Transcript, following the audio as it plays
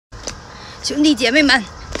兄弟姐妹们，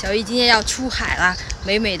小玉今天要出海了，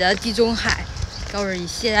美美的地中海。待会儿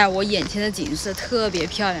现在我眼前的景色特别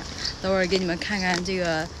漂亮，待会儿给你们看看这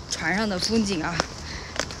个船上的风景啊。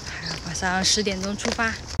晚上10点钟出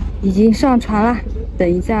发，已经上船了，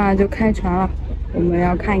等一下就开船了。我们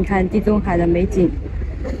要看一看地中海的美景。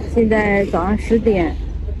现在早上10点，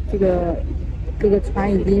这个各个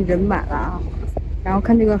船已经人满了啊。然后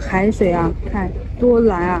看这个海水啊，看多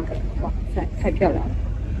蓝啊！哇塞，太漂亮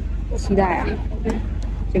了，期待啊！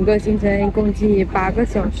整个行程共计8个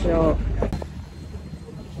小时哦。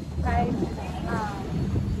开船啊！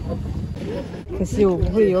可惜我不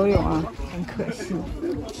会游泳啊，很可惜。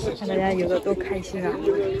看大家游得多开心啊！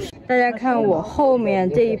大家看我后面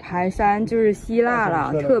这一排山就是希腊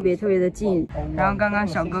了，特别的近。然后刚刚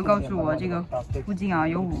小哥告诉我，这个附近啊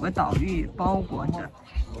有5个岛屿包裹着，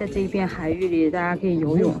在这一片海域里，大家可以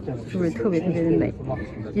游泳，是不是特别的美？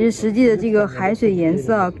其实实际的这个海水颜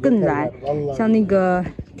色更蓝，像那个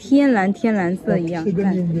天蓝色一样，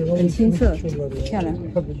看很清澈，漂亮，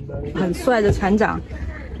很帅的船长。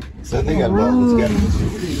Oh,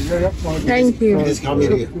 thank you.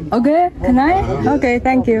 Okay, can I? Okay,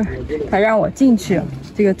 thank you. 他让我进去，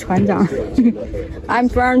这个船长。I'm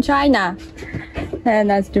from China.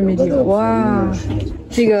 Nice to meet you. 哇，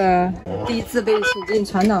这个第一次被请进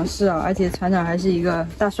船长室啊，而且船长还是一个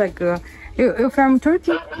大帅哥。You from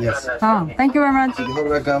Turkey? Yes. Oh, thank you very much. You're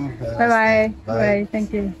welcome. Bye bye. Bye.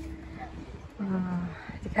 Thank you.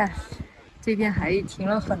 你看这片海域停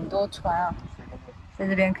了很多船啊。在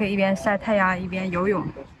这边可以一边晒太阳一边游泳，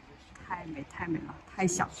太美了，太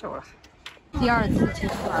享受了。第2次进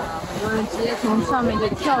船了，很多人直接从上面就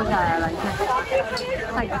跳下来了，你看，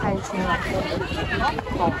太开心了，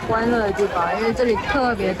好欢乐的地方，因为这里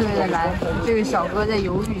特别的蓝。这个小哥在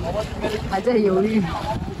犹豫，还在犹豫，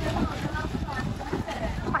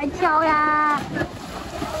快跳呀！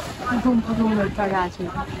扑通的跳下去。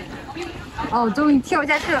哦，终于跳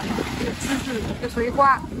下去了，这个姿势就属于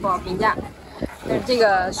花，不好评价。但是这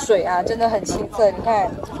个水啊，真的很清澈，你看，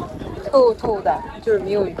透的，就是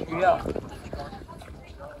没有鱼啊，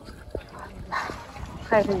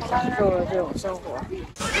太可以享受了这种生活。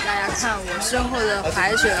给大家看我身后的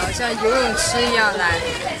海水啊，像游泳池一样蓝，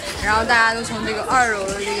然后大家都从这个2楼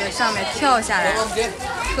的这个上面跳下来，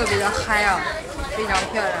特别的嗨啊，非常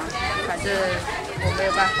漂亮。反正我没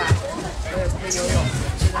有办法，我也不会游泳，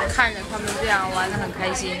只能看着他们这样玩得很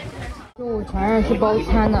开心。中午船上是包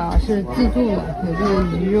餐的啊，是自助的，有这个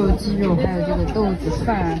鱼肉、鸡肉，还有这个豆子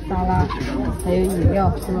饭、沙拉，还有饮料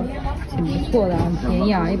喝，挺不错的啊，便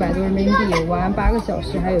宜啊，100多人民币，玩8个小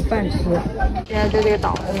时还有饭吃。现在在这个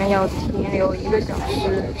岛上面要停留1个小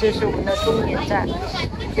时，这是我们的终点站，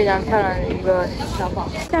非常漂亮的一个小岛。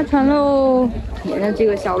下船喽，沿着这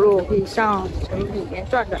个小路可以上城里面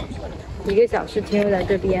转转，1个小时停留在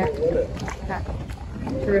这边，看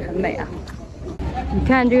是不是很美啊？你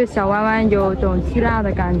看这个小湾湾有种希腊的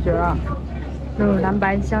感觉啊，那种蓝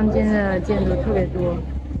白相间的建筑特别多。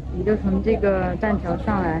你就从这个栈桥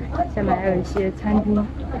上来，下面还有一些餐厅，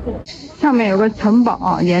上面有个城堡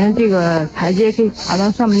啊，沿着这个台阶可以爬到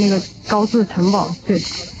上面那个高速城堡去，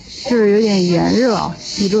就是有点炎热啊，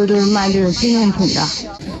一路都是卖这个纪念品的。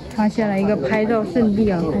发现了一个拍照圣地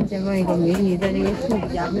啊，看前方有个美女在这个树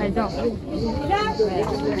底下拍照，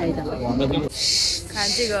拍照。看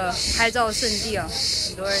这个拍照圣地啊，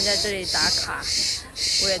很多人在这里打卡，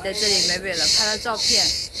我也在这里美美的拍了照片。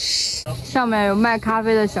上面有卖咖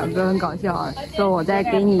啡的小哥很搞笑啊，说我在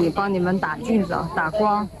帮你们打镜子啊，打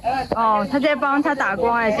光。哦，他在帮他打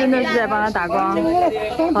光，哎，真的是在帮他打光，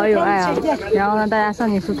好有爱啊。然后呢，大家上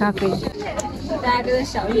去喝咖啡，大家跟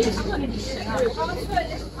小玉一起。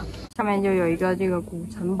上面就有一个这个古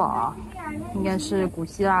城堡啊，应该是古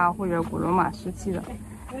希腊或者古罗马时期的，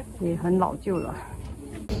也很老旧了。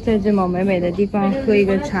在这么美的地方喝一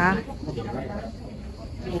个茶，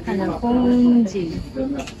看着风景，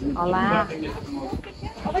好啦，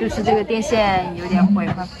就是这个电线有点毁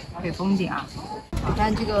风景啊。你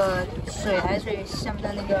看这个海水下面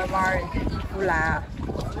的那个马尔地夫蓝啊，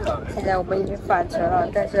现在我们已经返程了，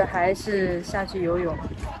但是还是下去游泳。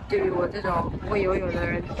对于我这种不会游泳的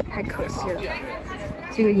人，太可惜了。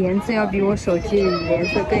这个颜色要比我手机里颜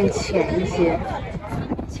色更浅一些。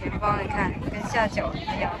前方你看，跟下脚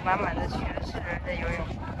一样，满的全是人在游泳，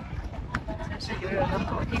真是游泳的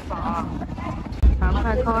好地方啊！船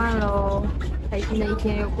快靠岸喽，开心的一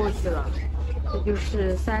天又过去了。这就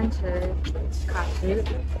是3城卡什，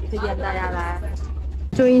推荐大家来。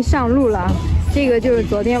终于上路了，这个就是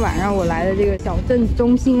昨天晚上我来的这个小镇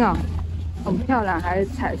中心啊，很漂亮，还是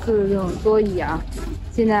彩色的这种桌椅啊。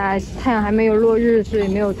现在太阳还没有落日，所以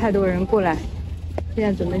没有太多人过来。现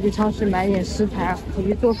在准备去超市买点食材回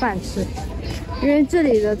去做饭吃，因为这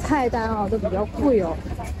里的菜单啊都比较富有，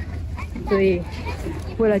所以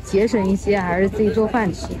为了节省一些，还是自己做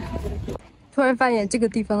饭吃。突然发现这个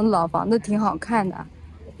地方的老房子挺好看的，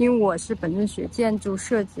因为我是本身学建筑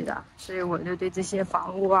设计的，所以我就对这些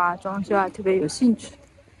房屋啊、装修啊特别有兴趣。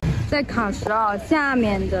在卡什啊，下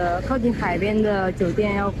面的靠近海边的酒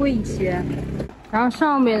店要贵一些，然后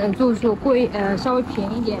上边的住宿稍微便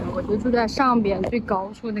宜点，我就住在上边最高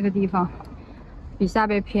处那个地方，比下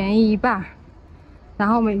边便宜一半。然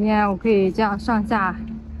后每天我可以这样上下，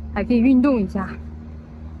还可以运动一下，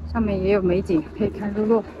上面也有美景，可以看日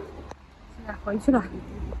落。现在回去了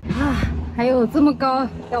啊，还有这么高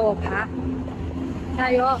要我爬，加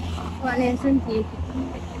油，锻炼身体，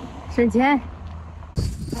省钱。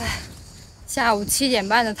下午7点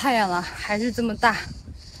半的太阳了，还是这么大。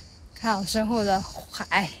看我身后的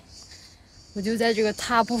海，我就在这个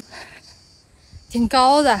踏步，挺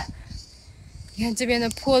高的。你看这边的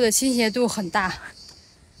坡的倾斜度很大，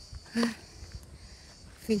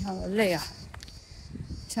非常的累啊，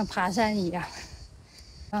像爬山一样。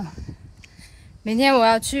明天我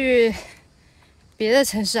要去别的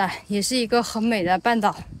城市啊，也是一个很美的半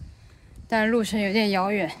岛，但路程有点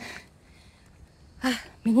遥远。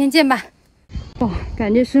明天见吧。哇，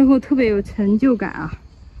感觉身后特别有成就感啊！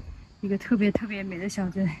一个特别美的小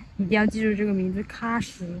镇，一定要记住这个名字——喀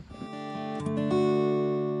什。